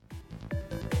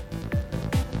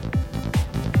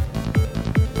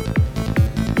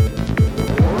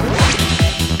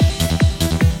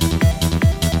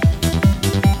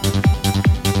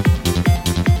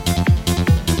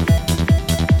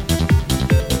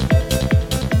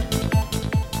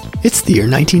It's the year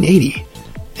 1980,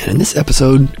 and in this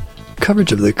episode,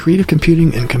 coverage of the Creative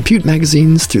Computing and Compute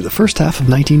magazines through the first half of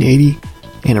 1980,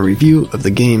 and a review of the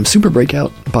game Super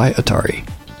Breakout by Atari.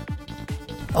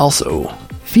 Also,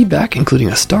 feedback including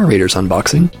a Star Raiders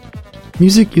unboxing,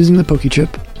 music using the PokeChip,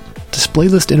 display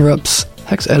list interrupts,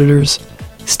 hex editors,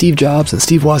 Steve Jobs and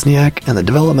Steve Wozniak, and the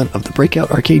development of the Breakout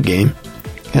arcade game,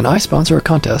 and I sponsor a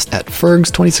contest at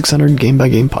Ferg's 2600 Game by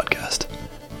Game podcast.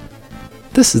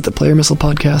 This is the Player Missile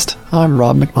Podcast. I'm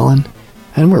Rob McMullen,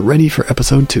 and we're ready for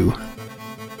episode 2.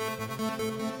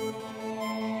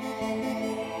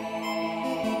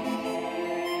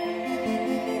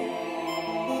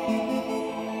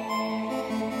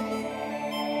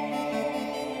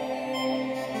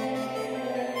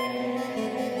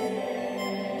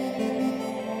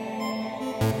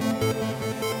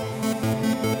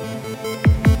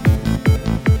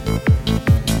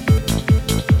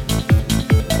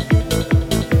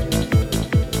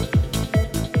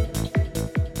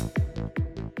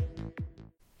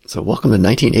 So welcome to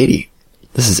 1980.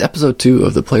 This is episode 2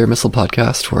 of the Player Missile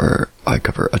Podcast, where I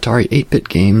cover Atari 8-bit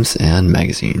games and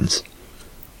magazines.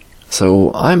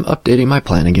 So I'm updating my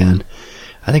plan again.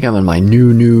 I think I'm on my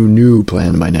new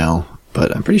plan by now,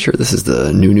 but I'm pretty sure this is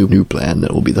the new plan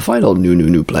that will be the final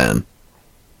new plan.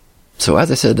 So as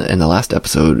I said in the last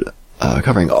episode,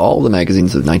 covering all the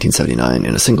magazines of 1979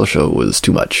 in a single show was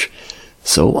too much.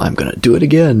 So I'm gonna do it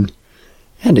again.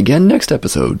 And again next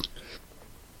episode.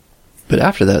 But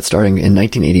after that, starting in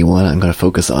 1981, I'm going to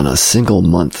focus on a single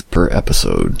month per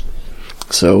episode.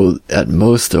 So at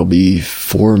most, there'll be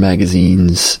 4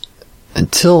 magazines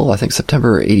until I think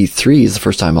September 83 is the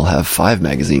first time I'll have 5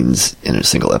 magazines in a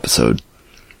single episode.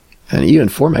 And even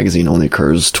 4 magazine only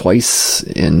occurs twice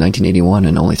in 1981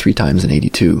 and only 3 times in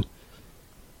 82.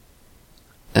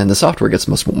 And the software gets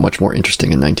much more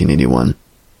interesting in 1981.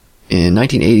 In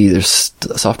 1980,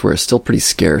 software is still pretty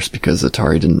scarce because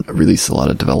Atari didn't release a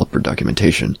lot of developer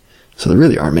documentation, so there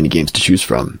really aren't many games to choose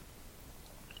from.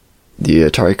 The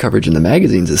Atari coverage in the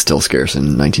magazines is still scarce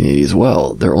in 1980 as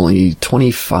well. There are only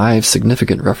 25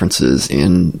 significant references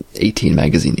in 18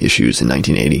 magazine issues in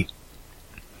 1980.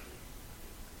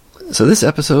 So this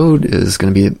episode is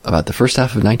going to be about the first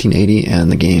half of 1980 and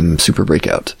the game Super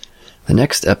Breakout. The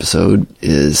next episode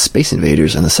is Space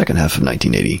Invaders and the second half of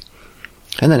 1980.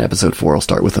 And then episode 4 will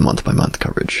start with the month-by-month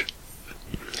coverage.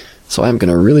 So I'm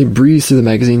going to really breeze through the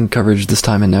magazine coverage this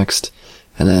time and next,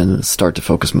 and then start to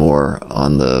focus more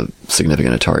on the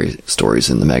significant Atari stories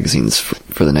in the magazines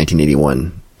for the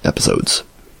 1981 episodes.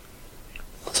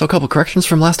 So a couple corrections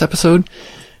from last episode.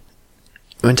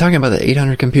 When talking about the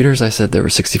 800 computers, I said there were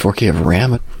 64K of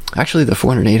RAM. Actually, the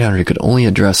 400 and 800 could only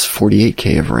address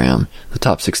 48K of RAM. The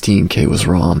top 16K was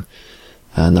ROM.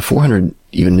 And the 400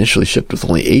 even initially shipped with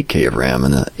only 8K of RAM,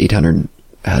 and the 800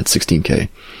 had 16K.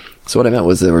 So what I meant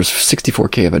was there was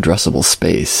 64K of addressable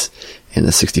space in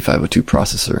the 6502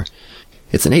 processor.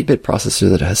 It's an 8-bit processor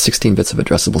that has 16 bits of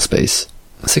addressable space.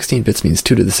 16 bits means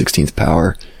 2 to the 16th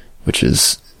power, which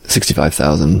is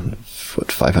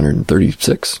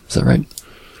 65,536. Is that right?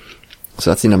 So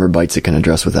that's the number of bytes it can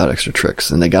address without extra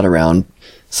tricks. And they got around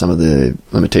some of the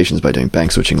limitations by doing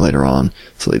bank switching later on,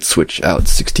 so they'd switch out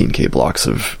 16K blocks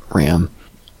of RAM.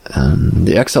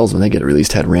 The XLs, when they get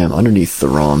released, had RAM underneath the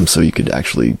ROM, so you could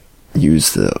actually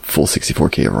use the full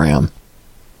 64K of RAM.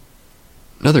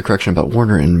 Another correction about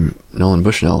Warner and Nolan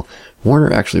Bushnell.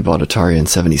 Warner actually bought Atari in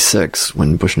 '76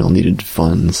 when Bushnell needed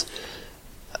funds.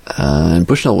 And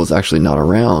Bushnell was actually not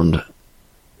around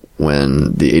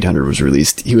when the 800 was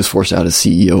released. He was forced out as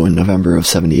CEO in November of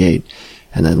 '78,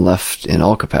 and then left in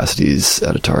all capacities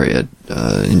at Atari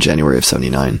in January of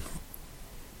 '79.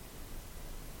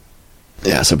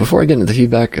 Yeah, so before I get into the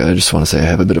feedback, I just want to say I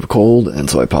have a bit of a cold, and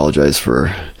so I apologize for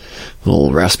a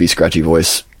little raspy, scratchy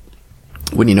voice.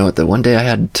 Wouldn't you know it, the one day I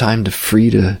had time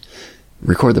free to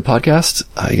record the podcast,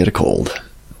 I get a cold.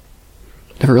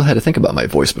 Never really had to think about my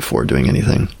voice before doing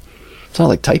anything. It's not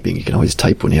like typing. You can always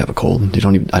type when you have a cold. I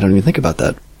don't even think about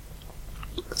that.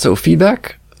 So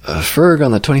feedback. Ferg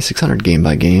on the 2600 Game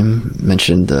by Game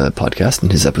mentioned the podcast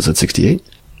in his episode 68.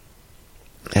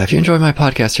 If you enjoy my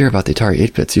podcast here about the Atari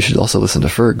 8-bits, you should also listen to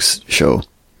Ferg's show,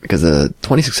 because the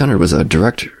 2600 was a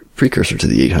direct precursor to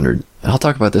the 800. And I'll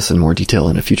talk about this in more detail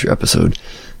in a future episode,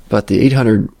 but the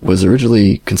 800 was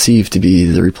originally conceived to be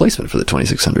the replacement for the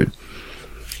 2600.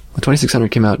 The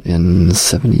 2600 came out in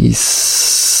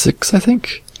 76, I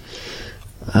think.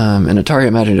 And Atari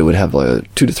imagined it would have a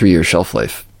 2 to 3 year shelf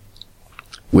life,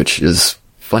 which is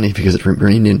funny because it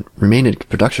remained in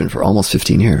production for almost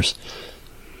 15 years.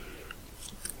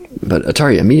 But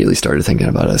Atari immediately started thinking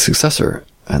about a successor,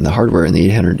 and the hardware in the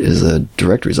 800 is a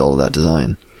direct result of that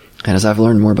design. And as I've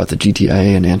learned more about the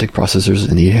GTIA and Antic processors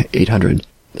in the 800,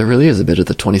 there really is a bit of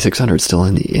the 2600 still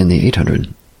in the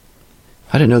 800.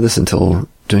 I didn't know this until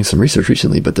doing some research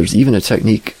recently, but there's even a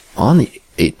technique on the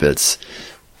 8-bits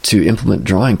to implement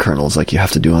drawing kernels like you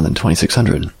have to do on the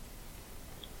 2600.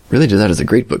 Related to that is a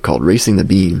great book called Racing the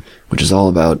Beam, which is all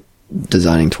about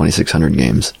designing 2600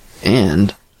 games.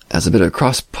 And as a bit of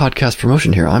cross-podcast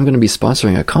promotion here, I'm going to be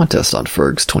sponsoring a contest on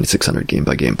Ferg's 2600 Game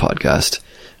by Game podcast,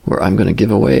 where I'm going to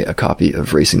give away a copy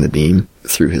of Racing the Beam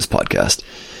through his podcast.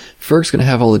 Ferg's going to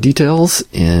have all the details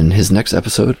in his next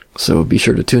episode, so be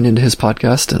sure to tune into his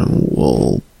podcast and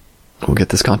we'll get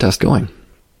this contest going.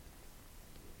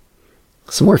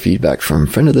 Some more feedback from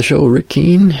friend of the show, Rick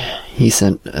Keene. He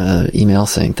sent an email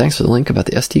saying, thanks for the link about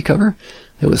the ST cover.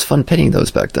 It was fun penning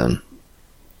those back then.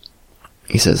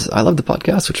 He says, I love the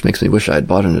podcast, which makes me wish I had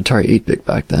bought an Atari 8-bit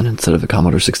back then instead of a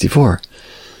Commodore 64.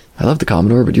 I love the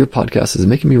Commodore, but your podcast is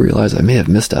making me realize I may have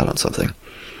missed out on something.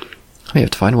 I may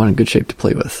have to find one in good shape to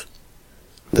play with.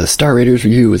 The Star Raiders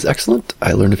review was excellent.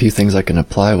 I learned a few things I can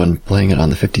apply when playing it on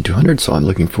the 5200, so I'm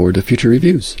looking forward to future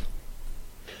reviews.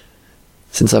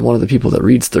 Since I'm one of the people that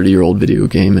reads 30-year-old video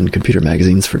game and computer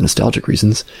magazines for nostalgic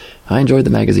reasons, I enjoyed the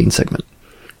magazine segment.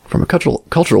 From a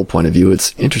cultural point of view,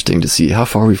 it's interesting to see how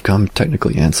far we've come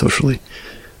technically and socially.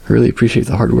 I really appreciate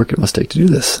the hard work it must take to do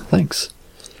this. Thanks.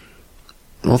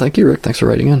 Well, thank you, Rick. Thanks for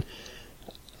writing in.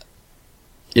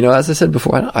 You know, as I said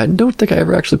before, I don't think I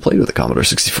ever actually played with the Commodore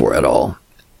 64 at all.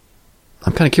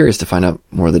 I'm kind of curious to find out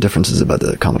more of the differences about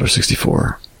the Commodore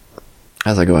 64.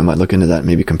 As I go, I might look into that and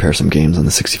maybe compare some games on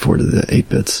the 64 to the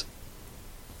 8-bits.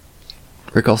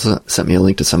 Rick also sent me a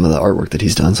link to some of the artwork that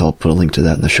he's done, so I'll put a link to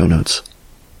that in the show notes.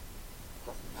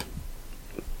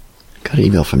 Got an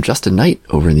email from Justin Knight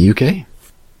over in the UK.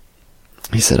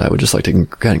 He said, I would just like to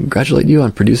congratulate you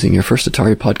on producing your first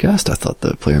Atari podcast. I thought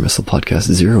the Player Missile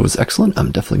Podcast 0 was excellent.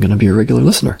 I'm definitely going to be a regular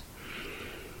listener.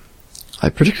 I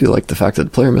particularly like the fact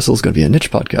that Player Missile is going to be a niche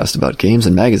podcast about games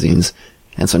and magazines,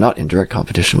 and so not in direct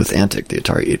competition with Antic, the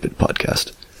Atari 8-bit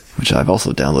podcast, which I've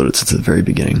also downloaded since the very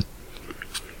beginning.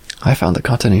 I found the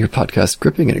content of your podcast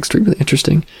gripping and extremely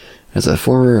interesting as a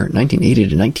former 1980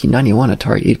 to 1991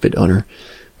 Atari 8-bit owner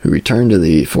who returned to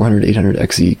the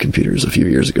 400-800XE computers a few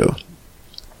years ago.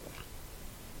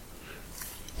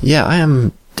 Yeah, I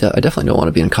definitely don't want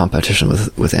to be in competition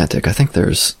with Antic. I think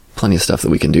there's plenty of stuff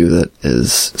that we can do that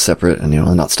is separate and,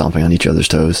 not stomping on each other's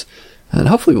toes. And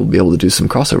hopefully we'll be able to do some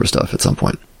crossover stuff at some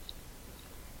point.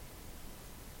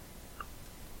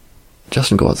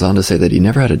 Justin goes on to say that he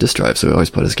never had a disk drive, so he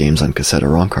always put his games on cassette or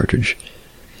ROM cartridge.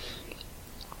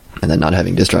 And then not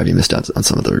having disk drive, he missed out on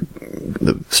some of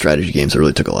the strategy games that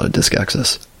really took a lot of disk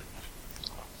access.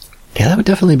 Yeah, that would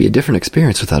definitely be a different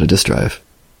experience without a disk drive.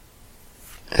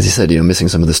 As he said, missing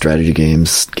some of the strategy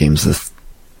games with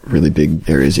really big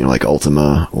areas, like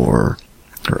Ultima or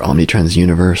Omnitrans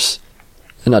Universe,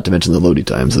 and not to mention the loading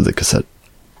times of the cassette.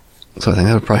 So I think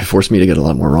that would probably force me to get a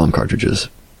lot more ROM cartridges.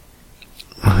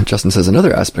 Justin says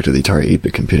another aspect of the Atari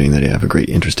 8-bit computing that I have a great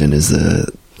interest in is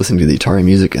listening to the Atari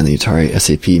Music and the Atari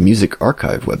SAP Music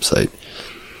Archive website.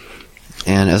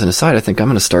 And as an aside, I think I'm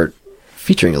going to start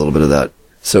featuring a little bit of that.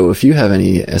 So if you have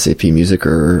any SAP Music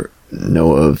or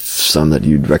know of some that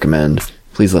you'd recommend,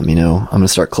 please let me know. I'm going to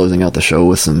start closing out the show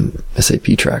with some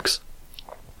SAP tracks.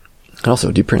 And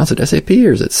also, do you pronounce it SAP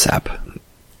or is it SAP?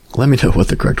 Let me know what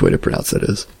the correct way to pronounce that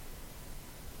is.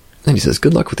 And he says,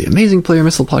 good luck with the amazing Player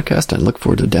Missile podcast, and I look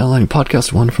forward to downloading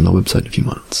podcast 1 from the website in a few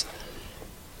months.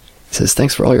 He says,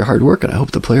 thanks for all your hard work, and I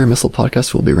hope the Player Missile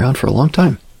podcast will be around for a long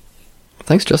time.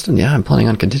 Thanks, Justin. Yeah, I'm planning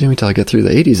on continuing until I get through the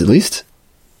 80s at least.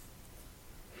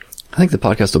 I think the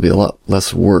podcast will be a lot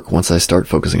less work once I start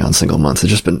focusing on single months.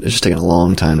 It's just taken a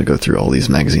long time to go through all these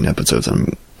magazine episodes.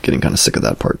 I'm getting kind of sick of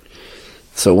that part.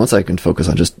 So once I can focus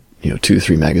on just,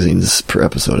 2-3 magazines per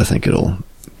episode, I think it'll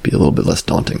be a little bit less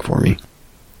daunting for me.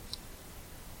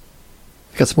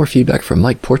 I got some more feedback from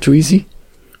Mike Portuisi.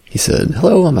 He said,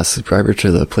 hello, I'm a subscriber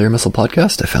to the Player Missile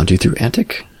podcast. I found you through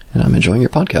Antic, and I'm enjoying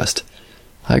your podcast.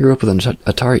 I grew up with an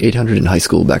Atari 800 in high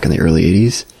school back in the early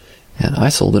 80s. And I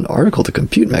sold an article to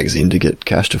Compute magazine to get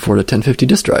cash to afford a 1050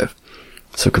 disk drive.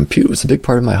 So Compute was a big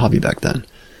part of my hobby back then.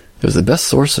 It was the best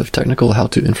source of technical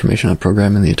how-to information on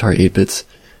programming the Atari 8-bits,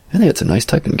 and they had some nice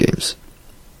typing games.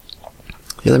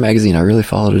 The other magazine I really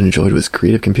followed and enjoyed was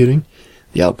Creative Computing,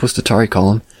 the Outpost Atari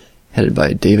column, headed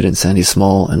by David and Sandy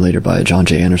Small and later by John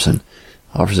J. Anderson,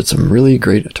 offers it some really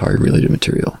great Atari-related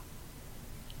material.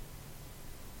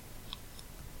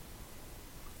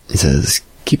 He says,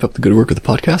 keep up the good work with the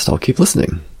podcast. I'll keep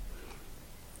listening.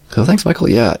 So thanks, Michael.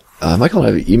 Yeah, Michael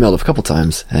and I have emailed a couple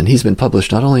times, and he's been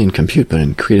published not only in Compute, but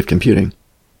in Creative Computing.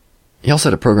 He also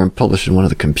had a program published in one of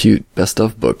the Compute Best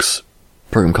Of books,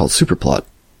 a program called Superplot.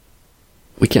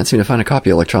 We can't seem to find a copy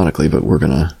electronically, but we're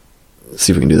going to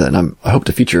see if we can do that. And I hope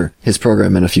to feature his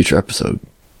program in a future episode.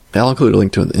 I'll include a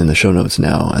link to it in the show notes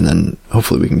now, and then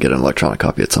hopefully we can get an electronic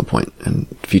copy at some point and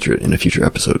feature it in a future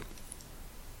episode.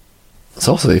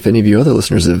 So also, if any of you other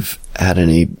listeners have had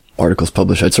any articles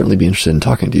published, I'd certainly be interested in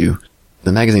talking to you.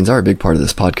 The magazines are a big part of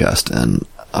this podcast, and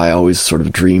I always sort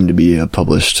of dreamed to be a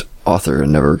published author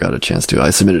and never got a chance to.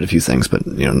 I submitted a few things, but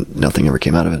nothing ever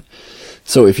came out of it.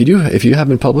 So if you have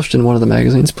been published in one of the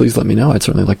magazines, please let me know. I'd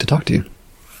certainly like to talk to you.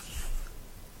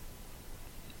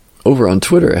 Over on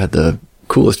Twitter, I had the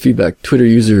coolest feedback. Twitter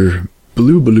user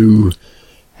Blue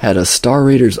had a Star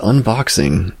Raiders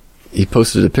unboxing. He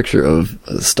posted a picture of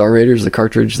Star Raiders, the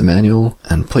cartridge, the manual,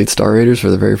 and played Star Raiders for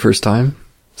the very first time,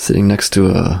 sitting next to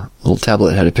a little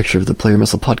tablet that had a picture of the Player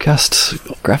Missile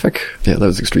podcast graphic. Yeah, that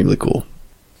was extremely cool.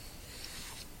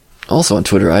 Also on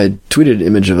Twitter, I had tweeted an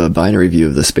image of a binary view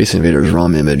of the Space Invaders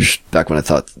ROM image back when I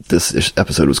thought this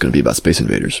episode was going to be about Space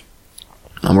Invaders.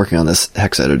 I'm working on this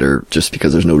hex editor just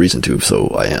because there's no reason to, so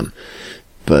I am.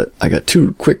 But I got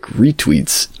 2 quick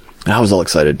retweets, and I was all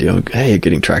excited, hey,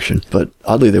 getting traction. But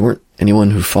oddly, they weren't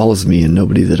anyone who follows me, and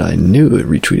nobody that I knew had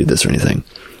retweeted this or anything.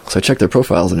 So I checked their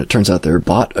profiles, and it turns out they're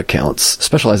bot accounts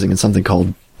specializing in something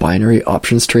called binary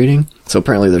options trading. So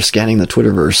apparently they're scanning the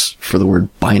Twitterverse for the word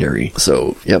binary.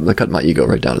 So, yep, they cut my ego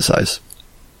right down to size.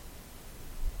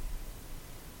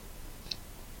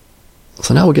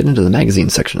 So now we'll get into the magazine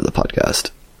section of the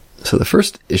podcast. So the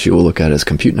first issue we'll look at is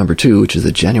Compute number 2, which is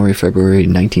the January-February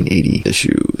 1980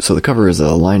 issue. So the cover is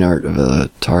a line art of a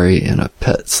Atari and a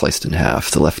pet sliced in half.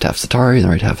 The left half's Atari and the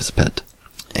right half is a pet.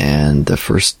 And the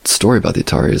first story about the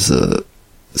Atari is it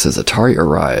says Atari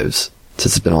arrives.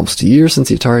 Since it's been almost a year since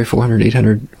the Atari 400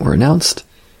 800 were announced,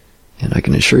 and I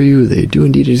can assure you they do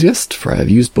indeed exist, for I have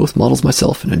used both models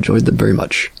myself and enjoyed them very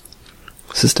much.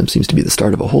 The system seems to be the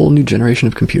start of a whole new generation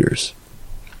of computers.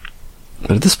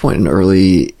 But at this point in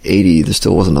early 80, there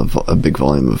still wasn't a big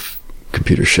volume of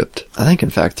computers shipped. I think,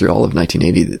 in fact, through all of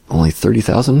 1980, only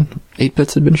 30,000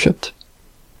 8-bits had been shipped.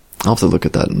 I'll have to look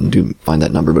at that and find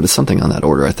that number, but it's something on that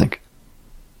order, I think.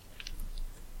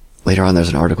 Later on, there's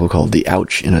an article called The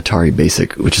Ouch in Atari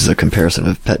Basic, which is a comparison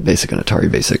of PET Basic and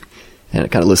Atari Basic. And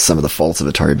it kind of lists some of the faults of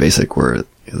Atari Basic, where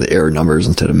the error numbers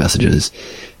instead of messages,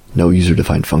 no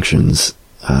user-defined functions,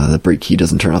 the break key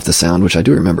doesn't turn off the sound, which I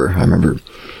do remember. I remember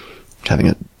having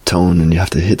a tone and you have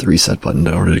to hit the reset button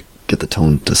in order to get the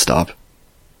tone to stop.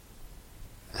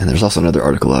 And there's also another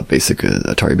article about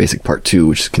Atari Basic Part 2,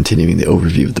 which is continuing the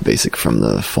overview of the Basic from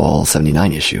the fall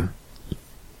 79 issue.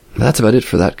 But that's about it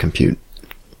for that Compute.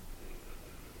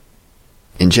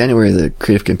 In January, the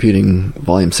Creative Computing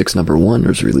Volume 6 Number 1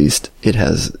 was released. It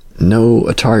has no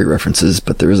Atari references,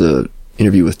 but there is an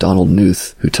interview with Donald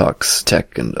Knuth, who talks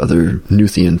tech and other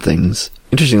Knuthian things.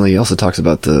 Interestingly, he also talks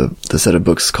about the set of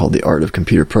books called The Art of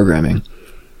Computer Programming.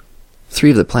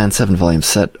 3 of the planned 7-volume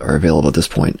set are available at this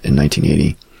point in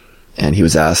 1980. And he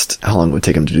was asked how long it would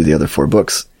take him to do the other 4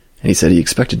 books. And he said he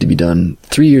expected to be done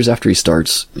 3 years after he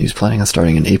starts. He was planning on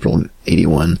starting in April of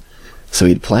 81. So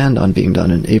he'd planned on being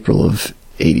done in April of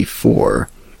 84.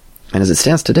 And as it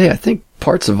stands today, I think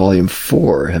parts of Volume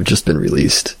 4 have just been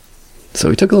released. So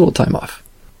he took a little time off.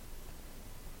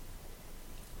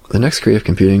 The next Creative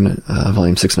Computing,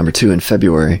 Volume 6, Number 2, in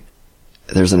February,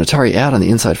 there's an Atari ad on the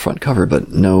inside front cover,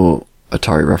 but no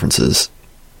Atari references.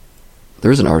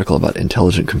 There is an article about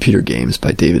intelligent computer games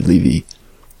by David Levy,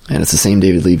 and it's the same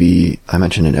David Levy I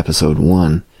mentioned in episode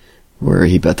 1, where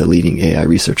he bet the leading AI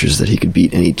researchers that he could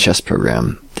beat any chess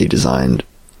program they designed.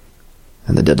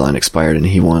 And the deadline expired, and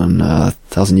he won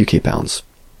 1,000 UK pounds.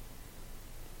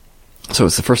 So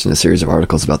it's the first in a series of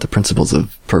articles about the principles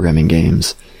of programming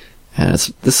games. And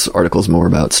this article is more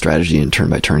about strategy and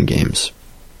turn-by-turn games.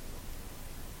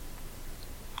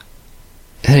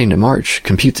 Heading to March,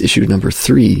 Compute's issue number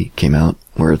 3 came out,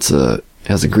 where it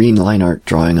has a green line art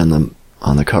drawing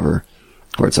on the cover,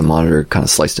 where it's a monitor kind of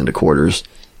sliced into quarters,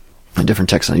 and different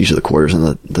text on each of the quarters,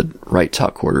 and the right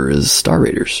top quarter is Star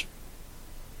Raiders.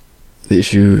 The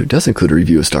issue does include a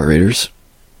review of Star Raiders,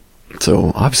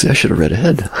 so obviously I should have read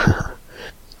ahead.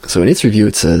 So in its review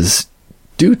it says,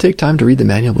 do take time to read the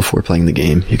manual before playing the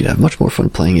game. You can have much more fun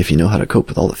playing if you know how to cope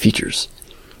with all the features.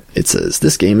 It says,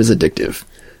 this game is addictive.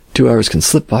 2 hours can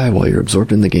slip by while you're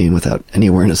absorbed in the game without any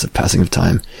awareness of passing of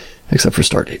time, except for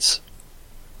start dates.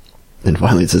 Then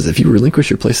finally it says, if you relinquish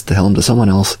your place at the helm to someone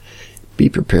else, be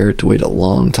prepared to wait a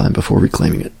long time before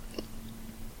reclaiming it.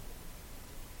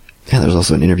 And there's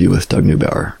also an interview with Doug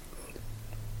Neubauer,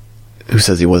 who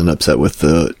says he wasn't upset with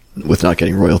not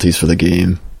getting royalties for the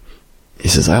game. He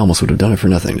says, I almost would have done it for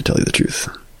nothing, to tell you the truth.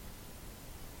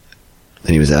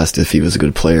 And he was asked if he was a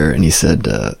good player, and he said,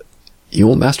 you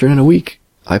won't master it in a week.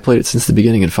 I played it since the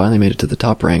beginning and finally made it to the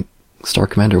top rank, Star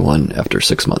Commander 1, after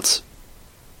 6 months.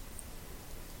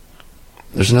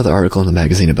 There's another article in the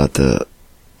magazine about the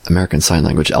American Sign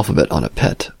Language alphabet on a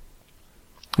PET,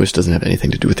 which doesn't have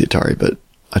anything to do with the Atari, but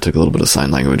I took a little bit of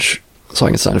sign language so I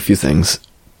can sign a few things,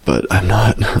 but I'm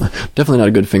definitely not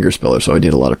a good finger speller, so I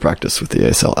need a lot of practice with the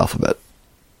ASL alphabet.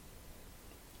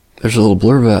 There's a little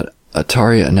blurb about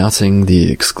Atari announcing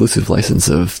the exclusive license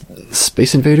of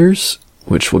Space Invaders,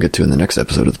 which we'll get to in the next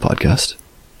episode of the podcast.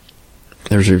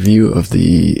 There's a review of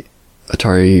the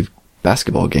Atari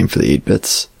basketball game for the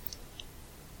 8-bits.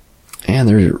 And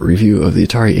there's a review of the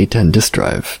Atari 810 disk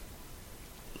drive.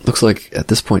 Looks like at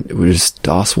this point it was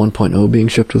DOS 1.0 being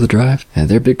shipped with the drive. And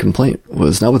their big complaint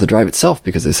was not with the drive itself,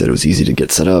 because they said it was easy to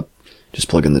get set up. Just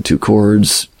plug in the 2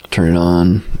 cords, turn it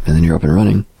on, and then you're up and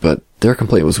running. But their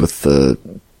complaint was with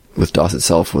DOS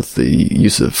itself, with the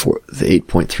use of the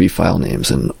 8.3 file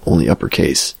names and only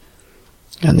uppercase.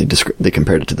 And they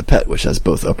compared it to the PET, which has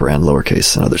both upper and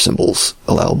lowercase and other symbols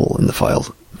allowable in the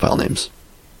file names.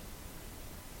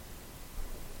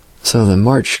 So the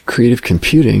March Creative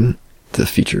Computing, the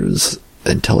features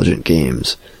intelligent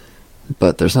games,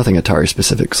 but there's nothing Atari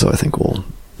specific, so I think we'll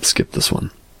skip this one.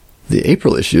 The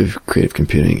April issue of Creative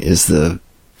Computing is the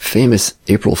famous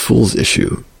April Fool's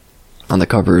issue. On the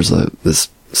cover is this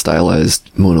stylized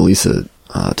Mona Lisa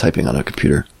typing on a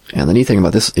computer. And the neat thing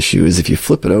about this issue is if you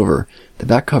flip it over, the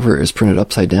back cover is printed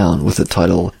upside down with the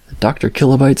title, Dr.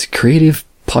 Kilobyte's Creative,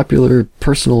 Popular,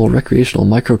 Personal, Recreational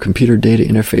Microcomputer Data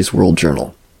Interface World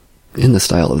Journal, in the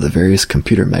style of the various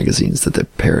computer magazines that they're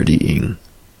parodying.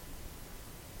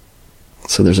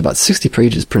 So there's about 60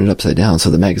 pages printed upside down, so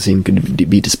the magazine could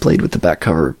be displayed with the back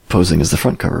cover posing as the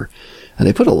front cover. And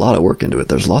they put a lot of work into it.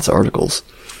 There's lots of articles.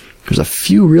 There's a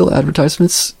few real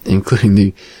advertisements, including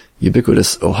the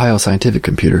ubiquitous Ohio Scientific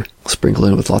Computer, sprinkled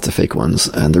in with lots of fake ones,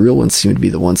 and the real ones seem to be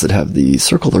the ones that have the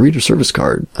Circle the Reader Service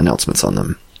Card announcements on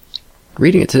them.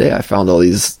 Reading it today, I found all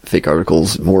these fake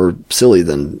articles more silly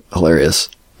than hilarious,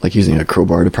 like using a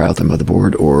crowbar to pry out the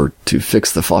motherboard, or to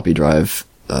fix the floppy drive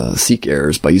seek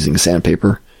errors by using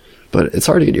sandpaper. But it's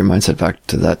hard to get your mindset back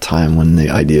to that time when the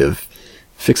idea of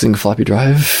fixing a floppy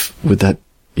drive with that,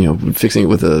 fixing it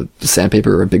with a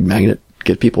sandpaper or a big magnet,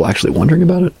 get people actually wondering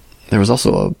about it. There was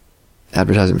also a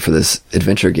advertisement for this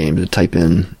adventure game to type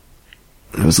in.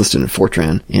 It was listed in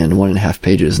Fortran in 1.5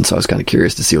 pages, and so I was kind of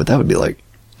curious to see what that would be like.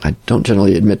 I don't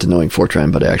generally admit to knowing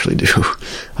Fortran, but I actually do.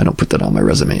 I don't put that on my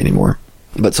resume anymore.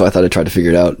 But so I thought I'd try to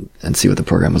figure it out and see what the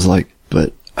program was like.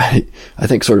 But I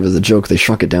think sort of as a joke, they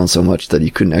shrunk it down so much that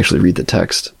you couldn't actually read the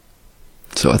text.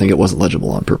 So I think it wasn't legible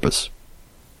on purpose.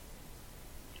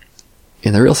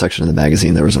 In the real section of the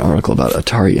magazine, there was an article about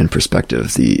Atari in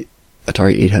perspective, the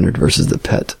Atari 800 versus the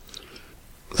PET.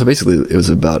 So basically, it was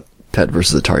about PET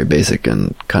versus Atari Basic,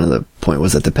 and kind of the point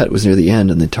was that the PET was near the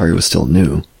end and the Atari was still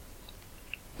new.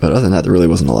 But other than that, there really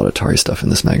wasn't a lot of Atari stuff in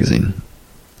this magazine.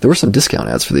 There were some discount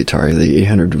ads for the Atari. The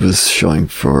 800 was showing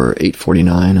for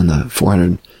 $849, and the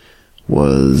 400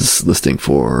 was listing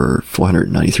for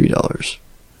 $493.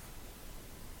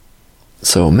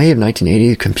 So May of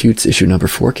 1980, Compute's issue number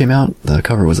 4 came out. The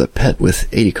cover was a PET with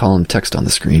 80-column text on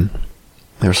the screen.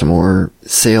 There were some more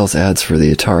sales ads for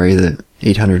the Atari. The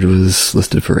 800 was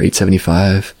listed for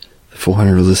 $875. The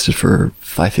 400 was listed for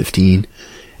 $515.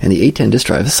 And the 810 disk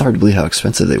drive, it's hard to believe how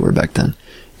expensive they were back then.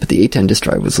 But the 810 disk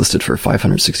drive was listed for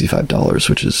 $565,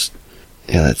 which is,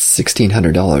 that's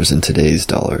 $1,600 in today's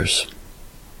dollars.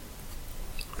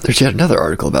 There's yet another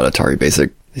article about Atari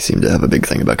Basic. They seem to have a big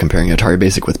thing about comparing Atari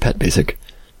Basic with PET Basic.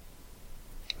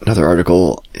 Another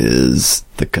article is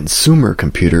the consumer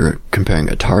computer comparing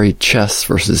Atari Chess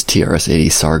versus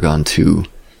TRS-80 Sargon II.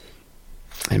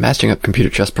 And matching up computer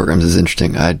chess programs is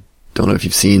interesting. I don't know if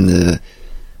you've seen the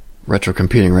Retro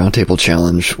Computing Roundtable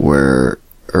Challenge where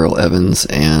Earl Evans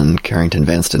and Carrington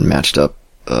Vanston matched up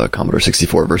Commodore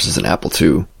 64 versus an Apple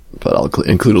II, but I'll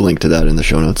include a link to that in the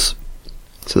show notes.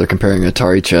 So they're comparing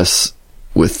Atari Chess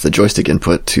with the joystick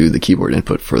input to the keyboard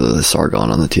input for the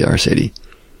Sargon on the TRS-80.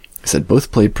 They said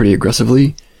both played pretty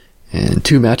aggressively, and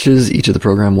 2 matches, each of the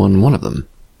program won one of them.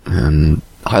 And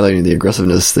highlighting the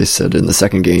aggressiveness, they said in the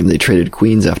second game they traded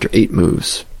queens after 8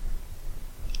 moves.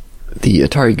 The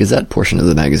Atari Gazette portion of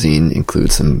the magazine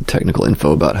includes some technical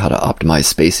info about how to optimize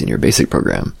space in your BASIC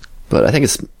program, but I think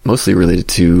it's mostly related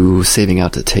to saving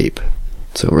out to tape,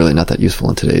 so really not that useful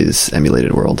in today's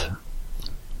emulated world.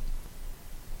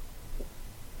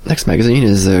 Next magazine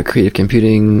is Creative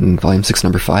Computing, Volume 6,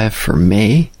 Number 5 for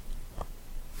May.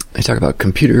 They talk about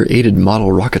computer-aided model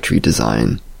rocketry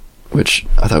design which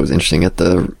I thought was interesting. At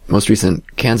the most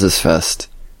recent Kansas Fest,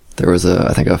 there was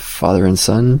I think a father and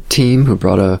son team who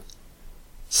brought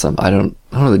I don't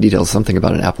know the details, something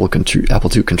about an Apple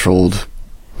II controlled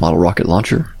model rocket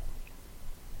launcher.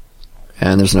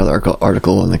 And there's another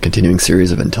article in the continuing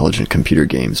series of intelligent computer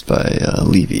games by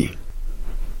Levy.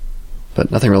 But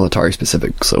nothing real Atari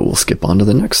specific, so we'll skip on to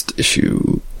the next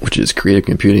issue, which is Creative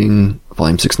Computing,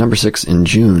 Volume 6, Number 6, in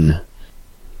June.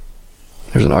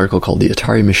 There's an article called The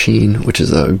Atari Machine, which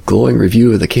is a glowing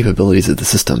review of the capabilities of the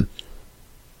system.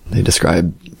 They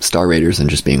describe Star Raiders and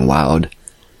just being wowed,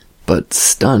 but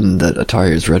stunned that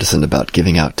Atari is reticent about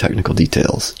giving out technical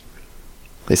details.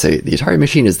 They say, the Atari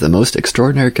Machine is the most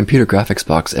extraordinary computer graphics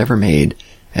box ever made,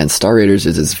 and Star Raiders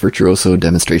is its virtuoso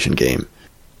demonstration game.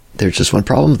 There's just one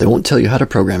problem, they won't tell you how to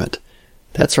program it.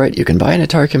 That's right, you can buy an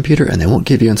Atari computer and they won't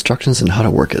give you instructions on how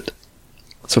to work it.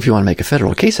 So if you want to make a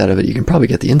federal case out of it, you can probably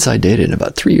get the inside data in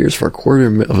about 3 years for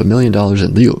 $250,000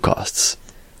 in legal costs.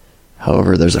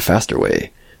 However, there's a faster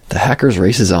way. The hacker's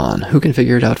race is on. Who can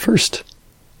figure it out first?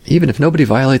 Even if nobody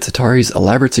violates Atari's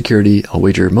elaborate security, I'll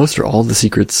wager most or all of the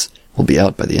secrets will be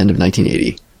out by the end of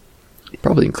 1980.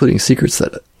 Probably including secrets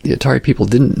that the Atari people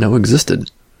didn't know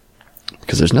existed.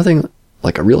 Because there's nothing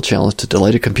like a real challenge to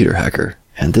delight a computer hacker,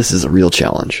 and this is a real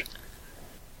challenge.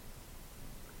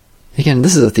 Again,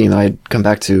 this is a theme I'd come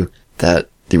back to, that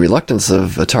the reluctance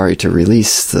of Atari to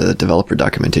release the developer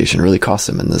documentation really cost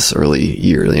them in this early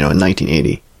year, in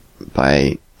 1980.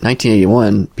 By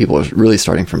 1981, people were really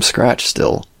starting from scratch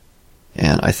still,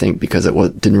 and I think because it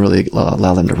didn't really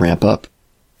allow them to ramp up.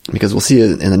 Because we'll see in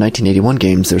the 1981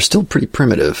 games, they're still pretty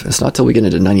primitive. It's not till we get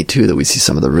into 92 that we see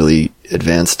some of the really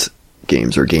advanced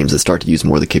games, or games that start to use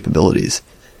more of the capabilities.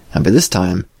 And by this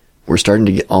time, we're starting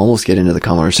to almost get into the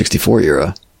Commodore 64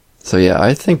 era. So yeah,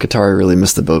 I think Atari really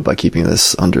missed the boat by keeping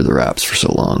this under the wraps for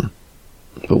so long.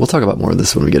 But we'll talk about more of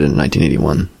this when we get into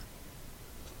 1981.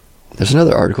 There's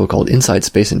another article called Inside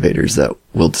Space Invaders that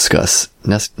we'll discuss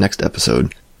next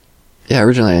episode. Yeah,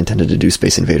 originally I intended to do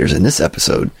Space Invaders in this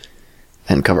episode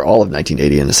and cover all of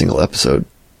 1980 in a single episode.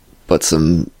 But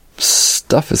some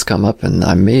stuff has come up and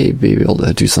I may be able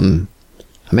to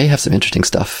I may have some interesting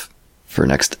stuff for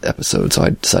next episode, so I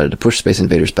decided to push Space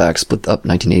Invaders back, split up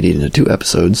 1980 into 2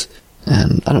 episodes,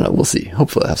 and I don't know, we'll see.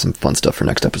 Hopefully I'll have some fun stuff for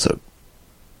next episode.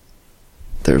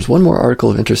 There's one more article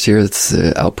of interest here. It's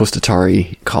the Outpost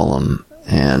Atari column,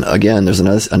 and again, there's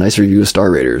a nice review of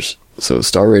Star Raiders. So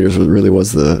Star Raiders really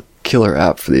was the killer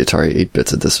app for the Atari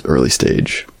 8-bits at this early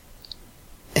stage.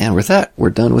 And with that,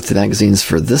 we're done with the magazines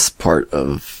for this part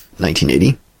of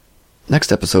 1980.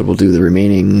 Next episode, we'll do the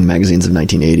remaining magazines of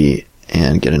 1980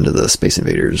 and get into the Space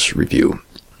Invaders review.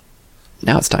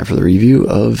 Now it's time for the review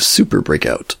of Super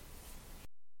Breakout.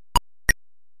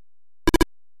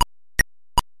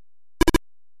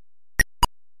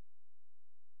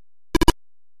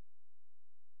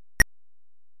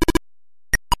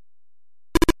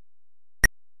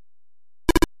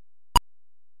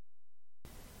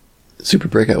 Super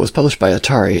Breakout was published by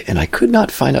Atari, and I could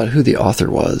not find out who the author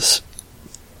was.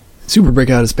 Super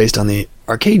Breakout is based on the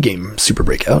arcade game Super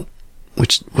Breakout,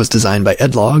 which was designed by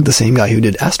Ed Logg, the same guy who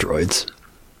did Asteroids.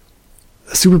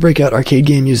 The Super Breakout arcade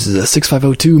game uses a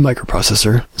 6502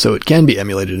 microprocessor, so it can be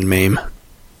emulated in MAME.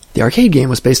 The arcade game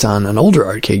was based on an older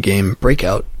arcade game,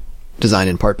 Breakout, designed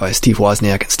in part by Steve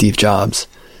Wozniak and Steve Jobs.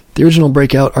 The original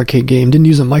Breakout arcade game didn't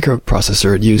use a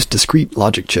microprocessor, it used discrete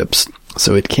logic chips,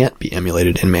 so it can't be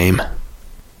emulated in MAME.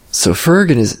 So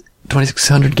Ferg, in his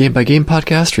 2600 Game by Game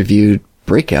podcast, reviewed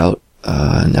Breakout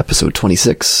in episode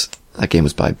 26. That game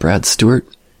was by Brad Stewart.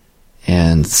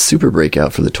 And Super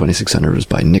Breakout for the 2600 was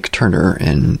by Nick Turner,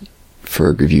 and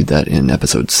Ferg reviewed that in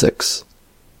episode 6.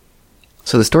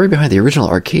 So the story behind the original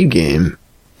arcade game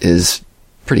is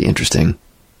pretty interesting.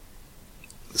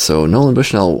 So Nolan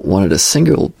Bushnell wanted a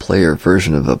single-player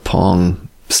version of a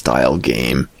Pong-style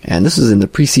game, and this was in the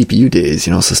pre-CPU days,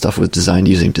 so stuff was designed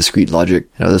using discrete logic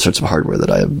and other sorts of hardware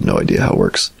that I have no idea how it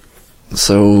works.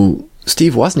 So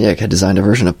Steve Wozniak had designed a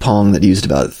version of Pong that used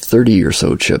about 30 or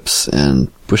so chips,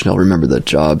 and Bushnell remembered that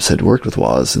Jobs had worked with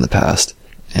Woz in the past,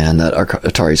 and that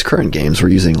Atari's current games were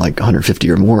using like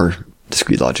 150 or more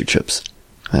discrete logic chips.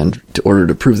 And in order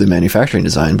to prove the manufacturing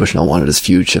design, Bushnell wanted as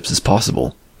few chips as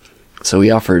possible. So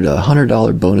he offered a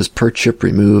 $100 bonus per chip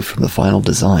removed from the final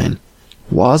design.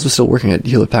 Woz was still working at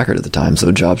Hewlett-Packard at the time,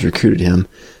 so Jobs recruited him,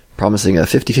 promising a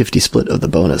 50-50 split of the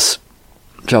bonus.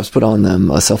 Jobs put on them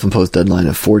a self-imposed deadline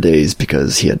of 4 days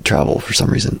because he had to travel for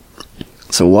some reason.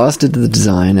 So Woz did the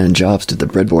design and Jobs did the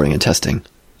breadboarding and testing.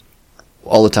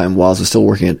 All the time, Woz was still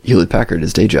working at Hewlett-Packard,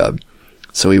 his day job.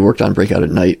 So he worked on Breakout at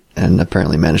night and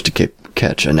apparently managed to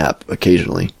catch a nap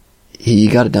occasionally. He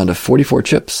got it down to 44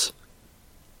 chips,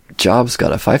 Jobs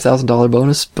got a $5,000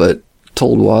 bonus, but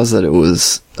told Woz that it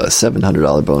was a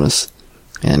 $700 bonus,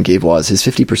 and gave Woz his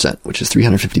 50%, which is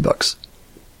 $350.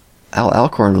 Al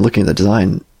Alcorn, looking at the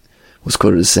design, was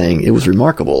quoted as saying, "It was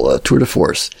remarkable, a tour de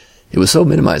force. It was so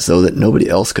minimized, though, that nobody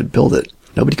else could build it.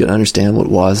 Nobody could understand what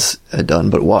Woz had done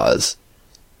but Woz.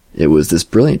 It was this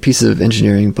brilliant piece of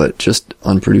engineering, but just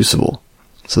unproducible."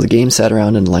 So the game sat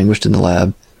around and languished in the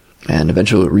lab, and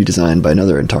eventually redesigned by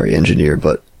another Atari engineer,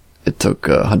 but it took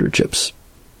 100 chips.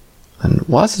 And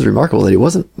Woz is remarkable that he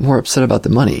wasn't more upset about the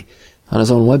money. On his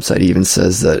own website, he even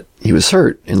says that he was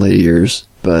hurt in later years,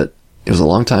 but it was a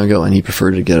long time ago and he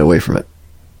preferred to get away from it.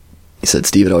 He said,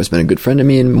 "Steve had always been a good friend to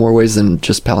me in more ways than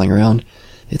just palling around.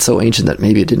 It's so ancient that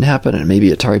maybe it didn't happen, and maybe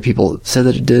Atari people said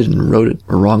that it did and wrote it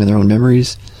wrong in their own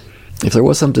memories. If there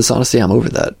was some dishonesty, I'm over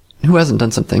that. Who hasn't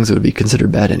done some things that would be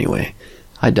considered bad anyway?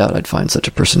 I doubt I'd find such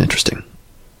a person interesting."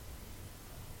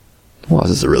 Woz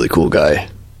is a really cool guy.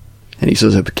 And he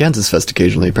shows up at Kansas Fest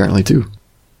occasionally, apparently, too.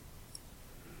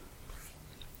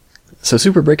 So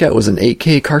Super Breakout was an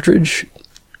 8K cartridge,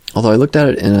 although I looked at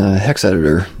it in a hex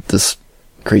editor, this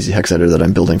crazy hex editor that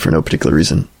I'm building for no particular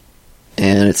reason.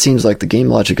 And it seems like the game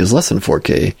logic is less than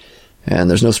 4K, and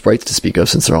there's no sprites to speak of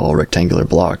since they're all rectangular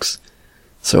blocks.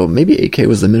 So maybe 8K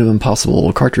was the minimum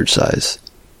possible cartridge size.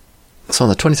 So on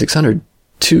the 2600,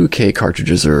 2K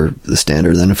cartridges are the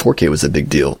standard, then 4K was a big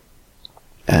deal.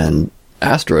 And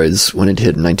Asteroids, when it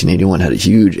hit in 1981, had a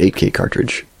huge 8K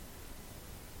cartridge.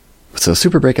 So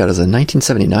Super Breakout is a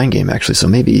 1979 game, actually, so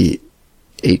maybe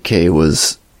 8K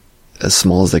was as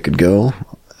small as they could go.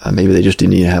 Maybe they just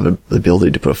didn't even have the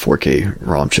ability to put a 4K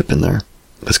ROM chip in there,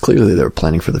 because clearly they were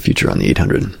planning for the future on the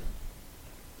 800.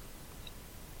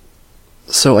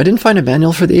 So I didn't find a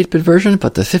manual for the 8-bit version,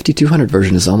 but the 5200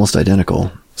 version is almost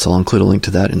identical, so I'll include a link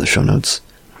to that in the show notes.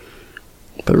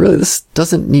 But really, this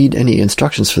doesn't need any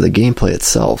instructions for the gameplay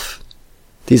itself.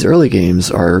 These early games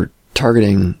are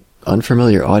targeting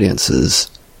unfamiliar audiences,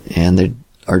 and they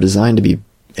are designed to be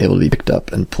able to be picked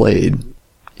up and played.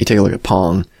 You take a look at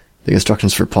Pong. The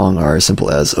instructions for Pong are as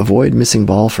simple as avoid missing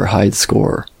ball for high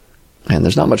score. And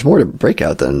there's not much more to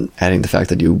Breakout than adding the fact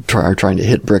that you are trying to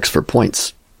hit bricks for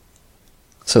points.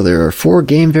 So there are 4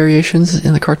 game variations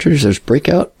in the cartridge. There's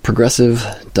Breakout, Progressive,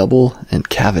 Double, and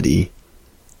Cavity.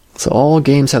 So all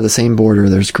games have the same border.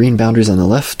 There's green boundaries on the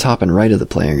left, top, and right of the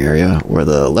playing area, where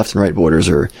the left and right borders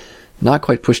are not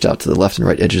quite pushed out to the left and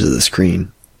right edges of the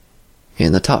screen.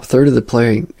 In the top third of the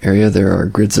playing area, there are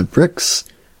grids of bricks.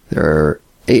 There are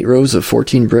 8 rows of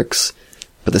 14 bricks,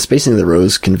 but the spacing of the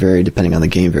rows can vary depending on the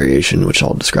game variation, which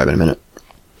I'll describe in a minute.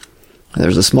 And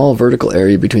there's a small vertical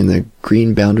area between the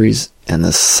green boundaries and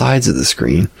the sides of the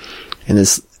screen. In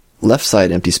this left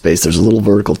side empty space, there's a little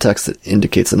vertical text that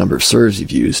indicates the number of serves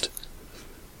you've used.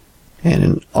 And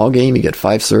in all game, you get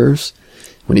 5 serves.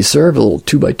 When you serve, a little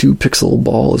 2x2 pixel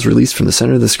ball is released from the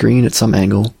center of the screen at some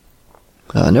angle.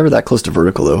 Never that close to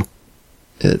vertical, though.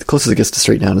 The closest it gets to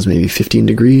straight down is maybe 15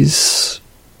 degrees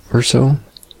or so.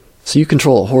 So you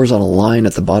control a horizontal line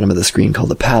at the bottom of the screen called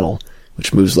the paddle,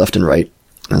 which moves left and right.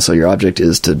 And so your object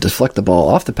is to deflect the ball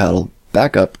off the paddle,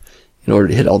 back up, in order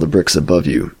to hit all the bricks above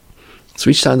you. So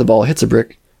each time the ball hits a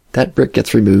brick, that brick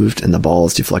gets removed and the ball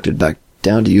is deflected back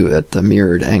down to you at the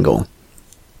mirrored angle.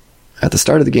 At the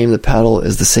start of the game, the paddle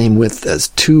is the same width as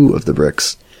 2 of the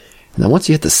bricks. And then once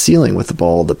you hit the ceiling with the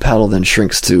ball, the paddle then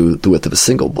shrinks to the width of a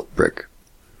single brick.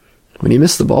 When you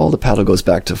miss the ball, the paddle goes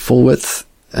back to full width,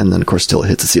 and then of course still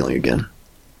hits the ceiling again.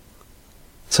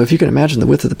 So if you can imagine the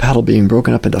width of the paddle being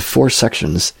broken up into 4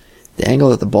 sections, the angle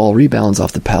that the ball rebounds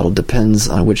off the paddle depends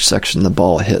on which section the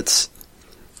ball hits.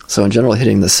 So in general,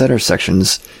 hitting the center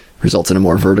sections results in a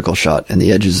more vertical shot, and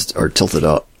the edges are tilted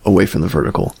up away from the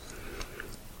vertical.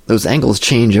 Those angles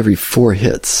change every 4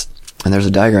 hits, and there's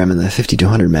a diagram in the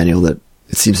 5200 manual that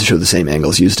it seems to show the same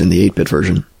angles used in the 8-bit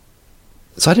version.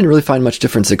 So I didn't really find much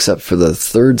difference except for the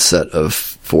third set of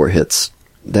 4 hits.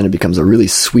 Then it becomes a really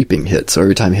sweeping hit, so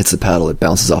every time it hits the paddle, it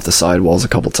bounces off the side walls a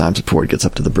couple times before it gets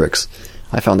up to the bricks.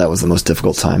 I found that was the most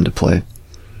difficult time to play.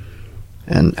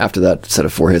 And after that set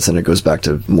of 4 hits, then it goes back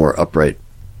to more upright.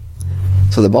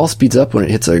 So the ball speeds up when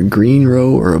it hits a green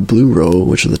row or a blue row,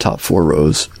 which are the top 4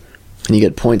 rows. And you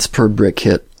get points per brick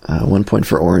hit. 1 point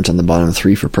for orange on the bottom,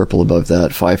 3 for purple above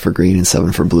that, 5 for green, and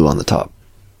 7 for blue on the top.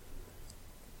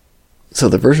 So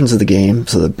the versions of the game,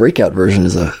 so the Breakout version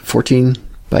is a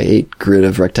 14x8 grid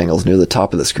of rectangles near the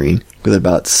top of the screen, with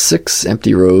about 6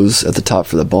 empty rows at the top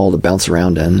for the ball to bounce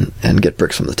around in and get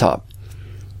bricks from the top.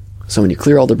 So when you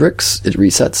clear all the bricks, it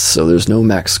resets, so there's no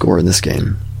max score in this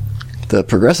game. The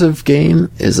Progressive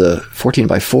game is a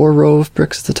 14x4 row of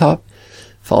bricks at the top,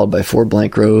 followed by 4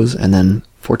 blank rows, and then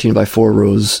 14x4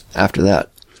 rows after that.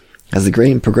 As the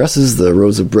game progresses, the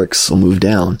rows of bricks will move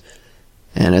down,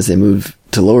 and as they move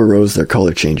to lower rows, their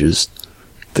color changes.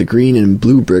 The green and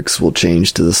blue bricks will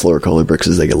change to the slower color bricks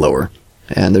as they get lower.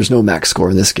 And there's no max score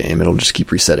in this game, it'll just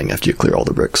keep resetting after you clear all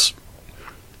the bricks.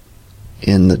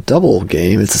 In the double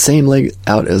game, it's the same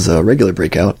layout as a regular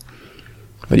breakout,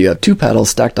 but you have 2 paddles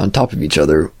stacked on top of each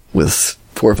other with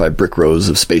 4 or 5 brick rows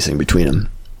of spacing between them.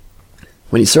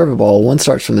 When you serve a ball, one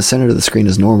starts from the center of the screen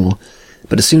as normal,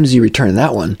 but as soon as you return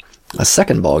that one, a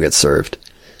second ball gets served.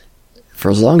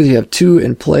 For as long as you have 2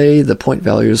 in play, the point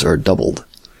values are doubled.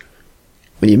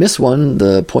 When you miss one,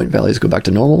 the point values go back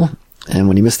to normal, and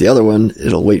when you miss the other one,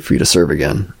 it'll wait for you to serve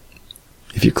again.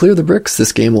 If you clear the bricks,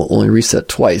 this game will only reset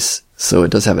twice, so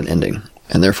it does have an ending,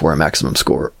 and therefore a maximum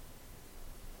score.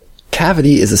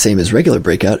 Cavity is the same as regular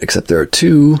breakout, except there are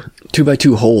 2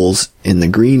 2x2 holes in the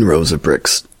green rows of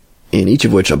bricks, in each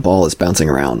of which a ball is bouncing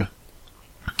around.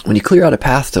 When you clear out a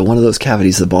path to one of those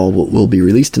cavities, the ball will be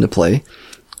released into play.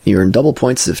 You earn double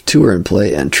points if 2 are in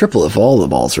play, and triple if all the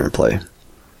balls are in play.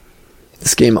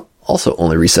 This game also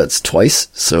only resets twice,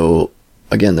 so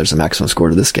again, there's a maximum score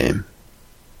to this game.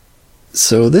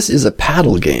 So this is a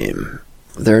paddle game.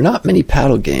 There are not many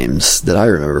paddle games that I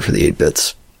remember for the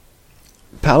 8-bits.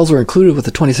 Paddles were included with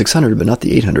the 2600, but not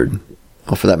the 800.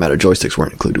 Well, for that matter, joysticks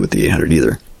weren't included with the 800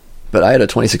 either. But I had a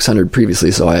 2600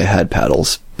 previously, so I had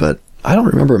paddles, but I don't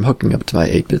remember them hooking up to my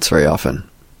 8-bits very often.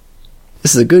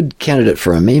 This is a good candidate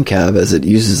for a MAME cab, as it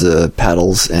uses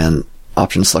paddles and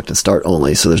option select and start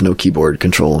only, so there's no keyboard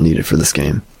control needed for this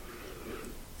game.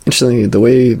 Interestingly, the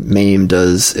way MAME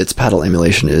does its paddle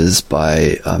emulation is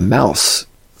by a mouse.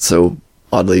 So,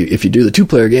 oddly, if you do the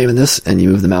 2-player game in this and you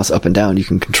move the mouse up and down, you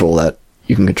can control that.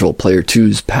 You can control player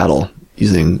 2's paddle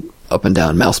using up and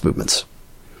down mouse movements.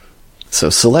 So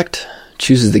select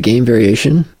chooses the game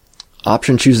variation.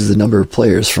 Option chooses the number of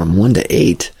players from 1 to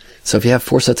 8. So if you have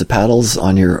 4 sets of paddles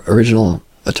on your original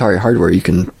Atari hardware, you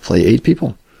can play 8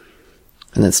 people.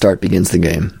 And then start begins the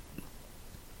game.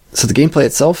 So the gameplay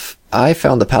itself, I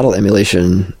found the paddle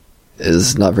emulation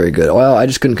is not very good. Well, I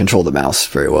just couldn't control the mouse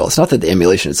very well. It's not that the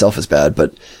emulation itself is bad,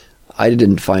 but I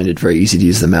didn't find it very easy to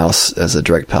use the mouse as a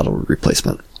direct paddle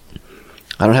replacement.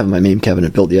 I don't have my MAME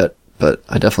cabinet built yet, but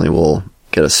I definitely will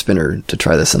get a spinner to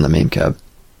try this in the MAME cab.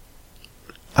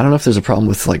 I don't know if there's a problem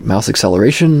with like mouse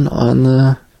acceleration on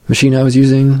the machine I was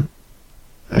using.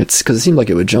 It's because it seemed like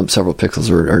it would jump several pixels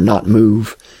or not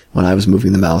move when I was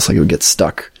moving the mouse, like it would get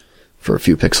stuck for a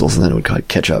few pixels and then it would kind of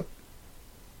catch up.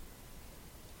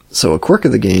 So a quirk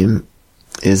of the game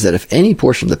is that if any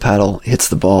portion of the paddle hits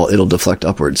the ball, it'll deflect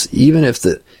upwards. Even if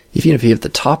you hit the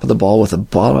top of the ball with the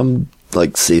bottom,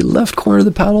 like say left corner of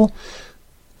the paddle,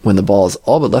 when the ball is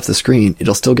all but left the screen,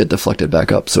 it'll still get deflected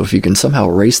back up. So if you can somehow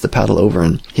race the paddle over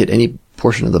and hit any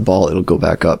portion of the ball, it'll go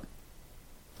back up.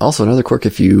 Also, another quirk,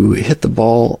 if you hit the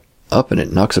ball up and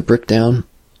it knocks a brick down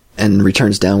and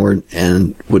returns downward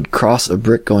and would cross a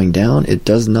brick going down, it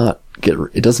does not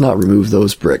remove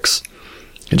those bricks.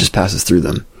 It just passes through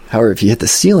them. However, if you hit the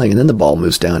ceiling and then the ball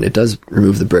moves down, it does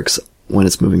remove the bricks when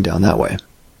it's moving down that way.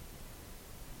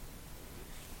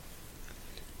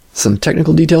 Some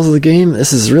technical details of the game.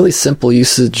 This is really simple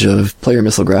usage of player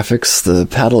missile graphics. The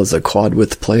paddle is a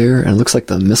quad-width player, and it looks like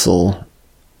the missile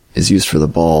is used for the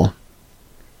ball.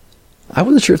 I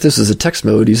wasn't sure if this was a text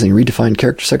mode using redefined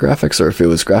character set graphics or if it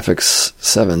was graphics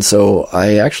 7, so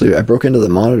I broke into the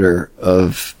monitor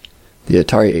of the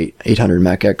Atari 800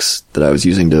 Mac X that I was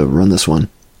using to run this one,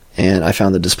 and I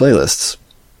found the display lists.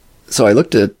 So I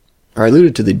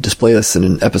alluded to the display lists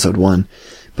in episode 1,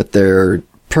 but they're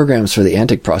programs for the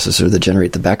Antic processor that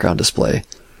generate the background display.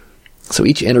 So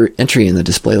each entry in the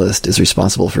display list is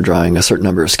responsible for drawing a certain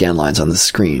number of scan lines on the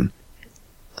screen.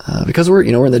 Because we're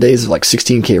in the days of like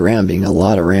 16K RAM being a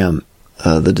lot of RAM,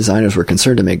 the designers were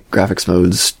concerned to make graphics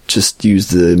modes just use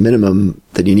the minimum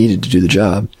that you needed to do the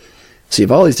job. So you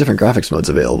have all these different graphics modes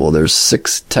available. There's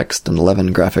 6 text and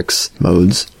 11 graphics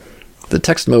modes. The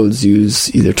text modes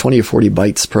use either 20 or 40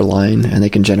 bytes per line, and they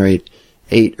can generate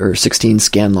 8 or 16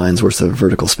 scan lines worth of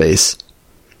vertical space.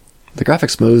 The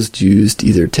graphics modes used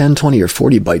either 10, 20, or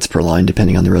 40 bytes per line,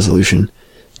 depending on the resolution,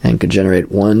 and could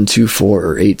generate 1, 2, 4,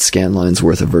 or 8 scan lines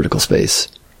worth of vertical space.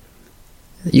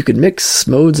 You could mix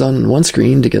modes on one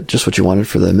screen to get just what you wanted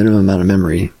for the minimum amount of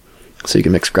memory, so you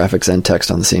can mix graphics and text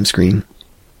on the same screen.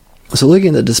 So looking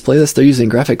at the display list, they're using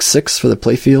graphics 6 for the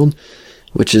playfield,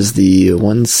 which is the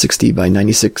 160 by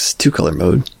 96 two-color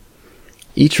mode.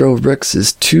 Each row of bricks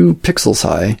is 2 pixels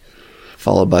high,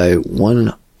 followed by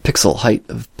 1 pixel height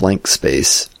of blank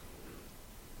space.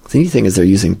 The neat thing is they're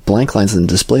using blank lines in the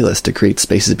display list to create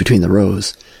spaces between the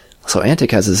rows. So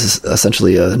Antic has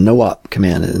essentially a no-op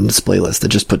command in the display list that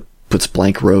just put puts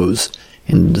blank rows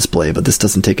in the display, but this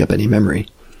doesn't take up any memory.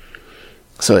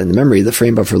 So in the memory, the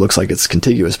frame buffer looks like it's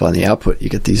contiguous, but on the output, you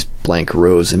get these blank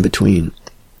rows in between.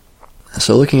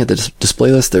 So looking at the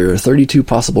display list, there are 32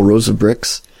 possible rows of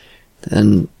bricks.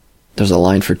 Then there's a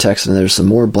line for text, and there's some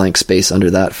more blank space under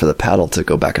that for the paddle to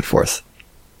go back and forth.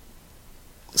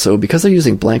 So because they're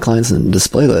using blank lines in the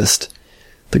display list,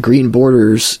 the green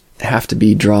borders have to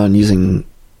be drawn using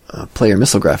player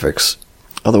missile graphics.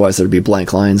 Otherwise, there'd be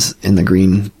blank lines in the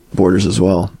green borders as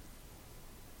well.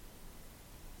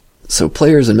 So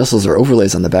players and missiles are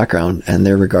overlays on the background, and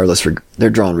they're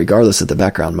drawn regardless of the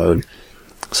background mode.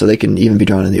 So they can even be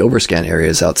drawn in the overscan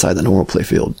areas outside the normal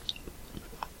playfield.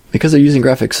 Because they're using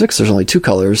Graphics 6, there's only 2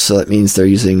 colors, so that means they're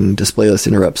using display list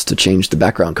interrupts to change the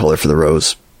background color for the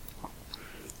rows.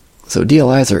 So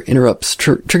DLIs are interrupts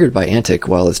triggered by Antic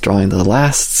while it's drawing the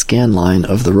last scan line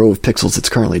of the row of pixels it's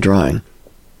currently drawing.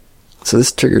 So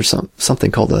this triggers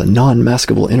something called a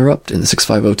non-maskable interrupt in the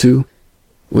 6502,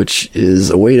 which is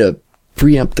a way to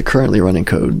preempt the currently running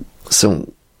code.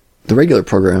 So the regular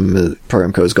program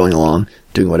code is going along,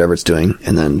 doing whatever it's doing,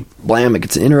 and then blam, it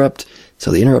gets an interrupt,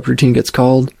 so the interrupt routine gets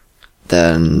called,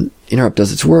 then interrupt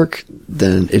does its work,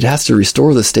 then it has to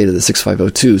restore the state of the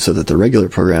 6502 so that the regular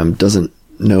program doesn't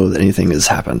know that anything has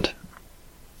happened.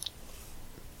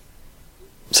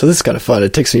 So this is kind of fun.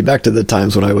 It takes me back to the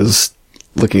times when I was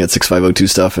looking at 6502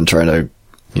 stuff and trying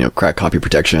to, crack copy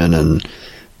protection and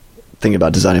thinking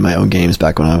about designing my own games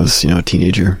back when I was, a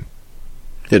teenager.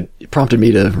 It prompted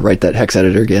me to write that hex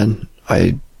editor again.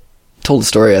 I told the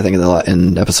story, I think,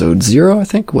 in episode 0, I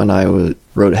think, when I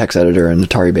wrote a hex editor in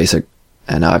Atari Basic,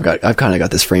 and now I've kind of got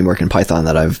this framework in Python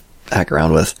that I've hacked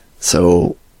around with.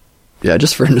 So, yeah,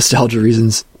 just for nostalgia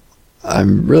reasons,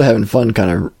 I'm really having fun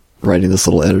kind of writing this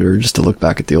little editor just to look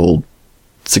back at the old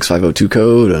 6502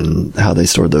 code and how they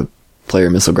stored the player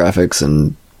missile graphics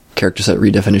and character set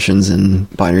redefinitions in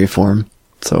binary form.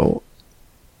 So,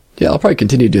 yeah, I'll probably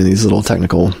continue doing these little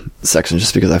technical sections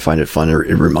just because I find it fun. It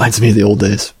reminds me of the old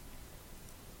days.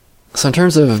 So in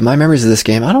terms of my memories of this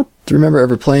game, I don't remember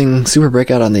ever playing Super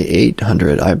Breakout on the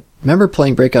 800. I remember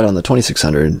playing Breakout on the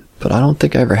 2600, but I don't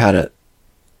think I ever had it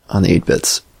on the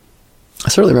 8-bits. I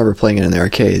certainly remember playing it in the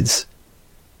arcades.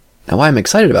 Now, why I'm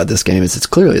excited about this game is it's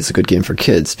a good game for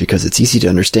kids because it's easy to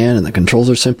understand and the controls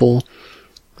are simple.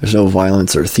 There's no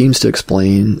violence or themes to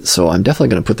explain, so I'm definitely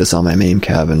going to put this on my main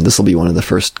cab, and this will be one of the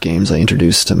first games I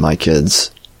introduce to my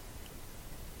kids.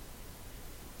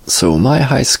 So my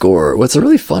high score, well, it's a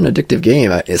really fun, addictive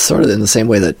game. It's sort of in the same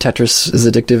way that Tetris is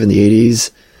addictive in the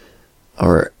 80s,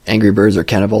 or Angry Birds or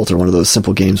Canabalt, or one of those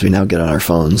simple games we now get on our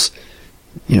phones.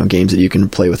 Games that you can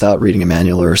play without reading a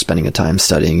manual or spending a time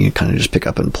studying. You kind of just pick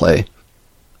up and play.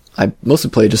 I mostly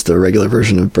played just the regular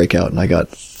version of Breakout, and I got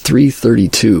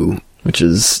 332, which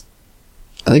is,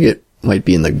 I think it might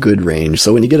be in the good range.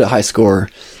 So when you get a high score,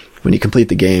 when you complete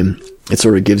the game, it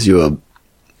sort of gives you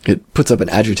it puts up an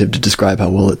adjective to describe how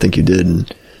well it think you did.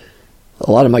 And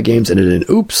a lot of my games ended in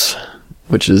oops,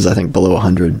 which is, I think, below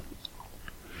 100.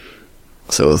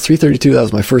 So 332, that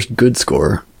was my first good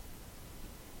score.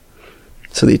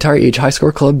 So the Atari Age High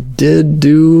Score Club did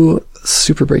do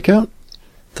Super Breakout.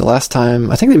 The last time,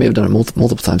 I think they may have done it multiple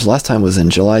times. The last time was in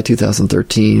July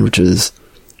 2013, which is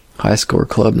High Score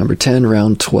Club number 10,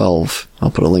 round 12.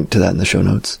 I'll put a link to that in the show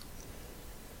notes.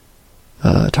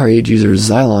 Atari Age user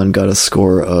Xylon got a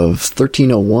score of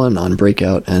 1301 on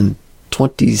Breakout and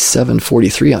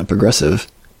 2743 on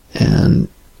Progressive. And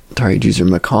Atari Age user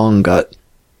Mekong got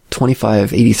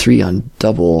 2583 on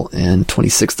Double and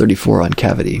 2634 on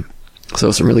Cavity.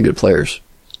 So some really good players.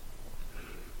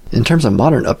 In terms of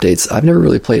modern updates, I've never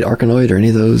really played Arkanoid or any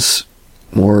of those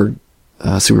more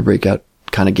Super Breakout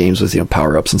kind of games with,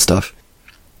 power-ups and stuff.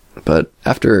 But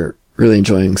after really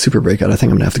enjoying Super Breakout, I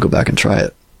think I'm going to have to go back and try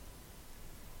it.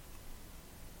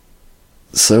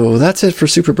 So that's it for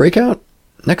Super Breakout.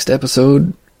 Next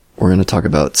episode, we're going to talk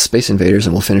about Space Invaders,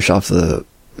 and we'll finish off the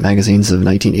magazines of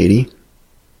 1980.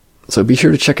 So be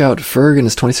sure to check out Ferg and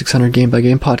his 2600 Game by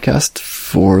Game podcast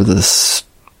for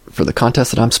the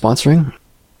contest that I'm sponsoring.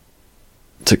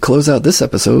 To close out this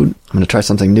episode, I'm going to try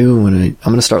something new. I'm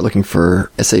going to start looking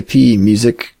for SAP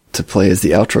music to play as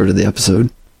the outro to the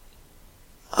episode.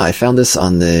 I found this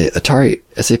on the Atari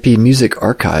SAP Music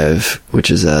Archive,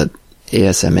 which is at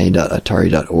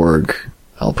asma.atari.org.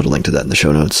 I'll put a link to that in the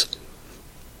show notes.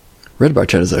 Red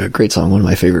Barchetta is a great song, one of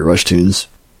my favorite Rush tunes.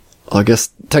 I guess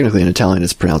technically in Italian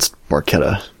it's pronounced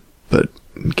Barchetta, but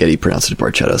Getty pronounced it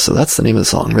Barchetta, so that's the name of the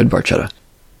song, Red Barchetta.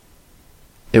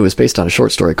 It was based on a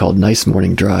short story called Nice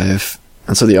Morning Drive,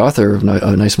 and so the author of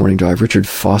Nice Morning Drive, Richard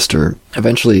Foster,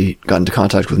 eventually got into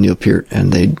contact with Neil Peart,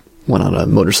 and they went on a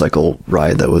motorcycle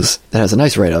ride that has a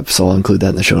nice write-up, so I'll include that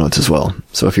in the show notes as well.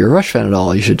 So if you're a Rush fan at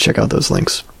all, you should check out those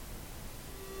links.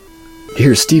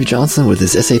 Here's Steve Johnson with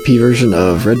his SAP version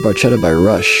of Red Barchetta by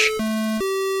Rush.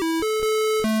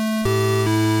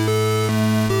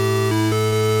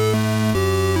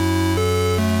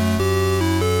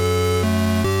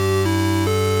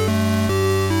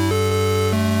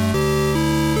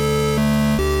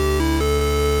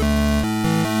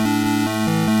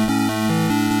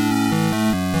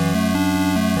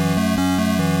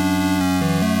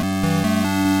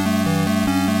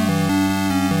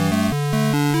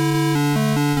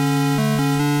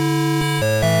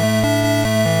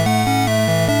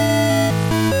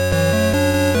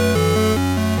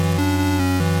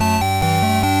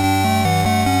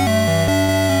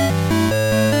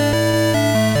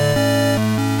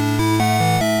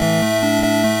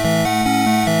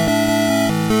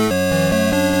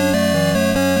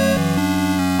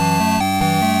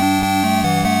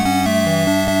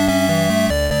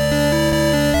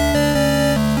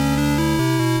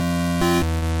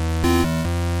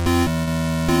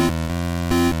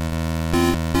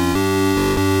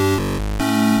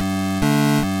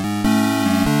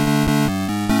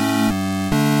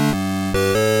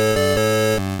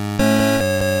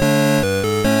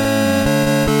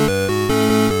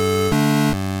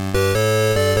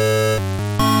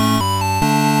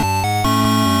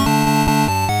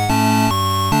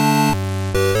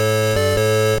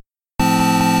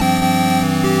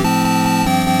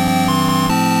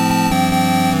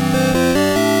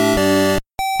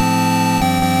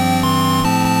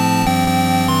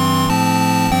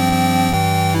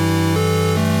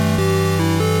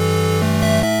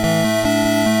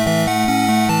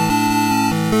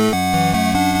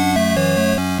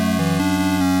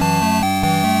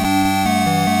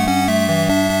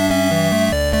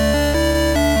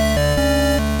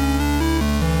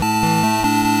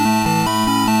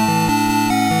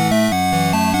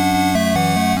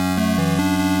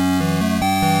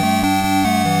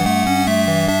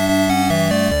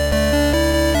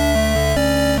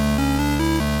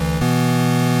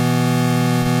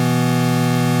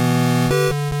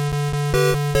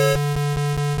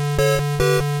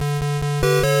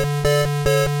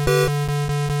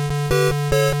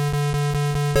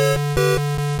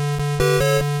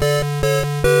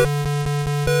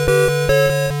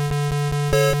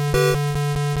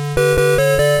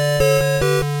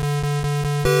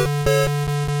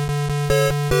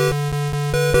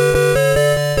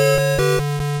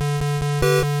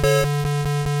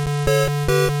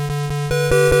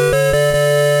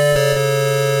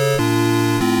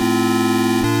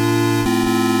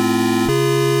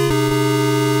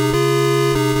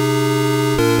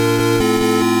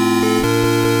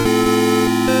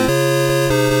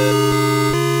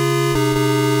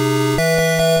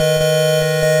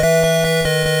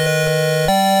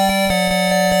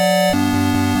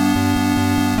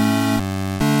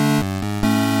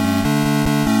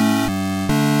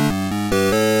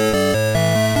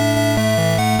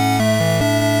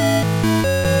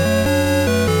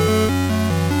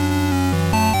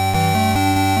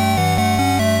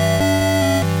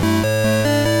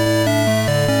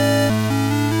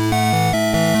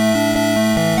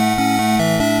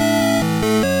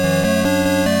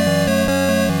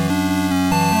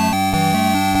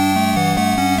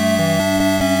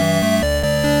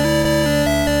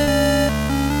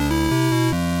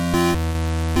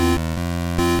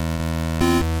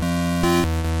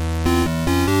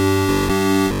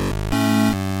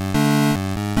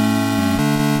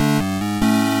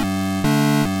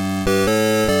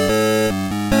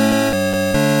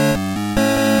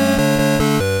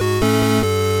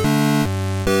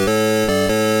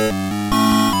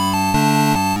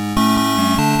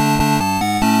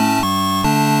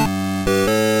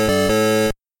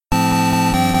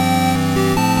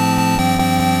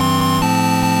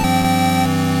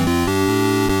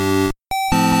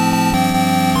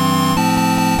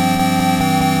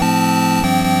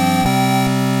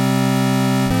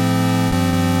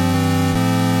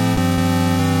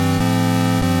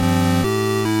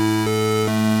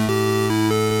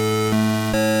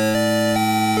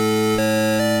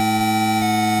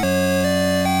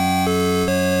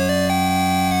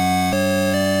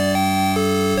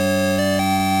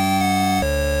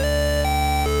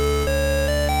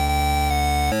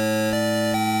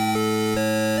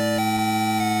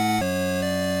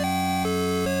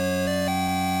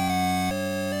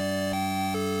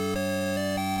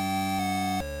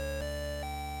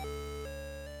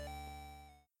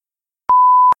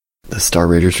 The Star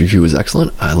Raiders review was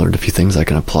excellent. I learned a few things I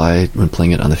can apply when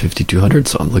playing it on the 5200,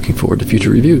 so I'm looking forward to future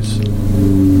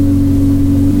reviews.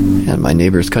 my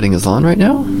neighbor's cutting his lawn right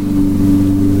now.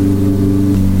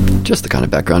 Just the kind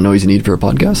of background noise you need for a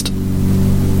podcast.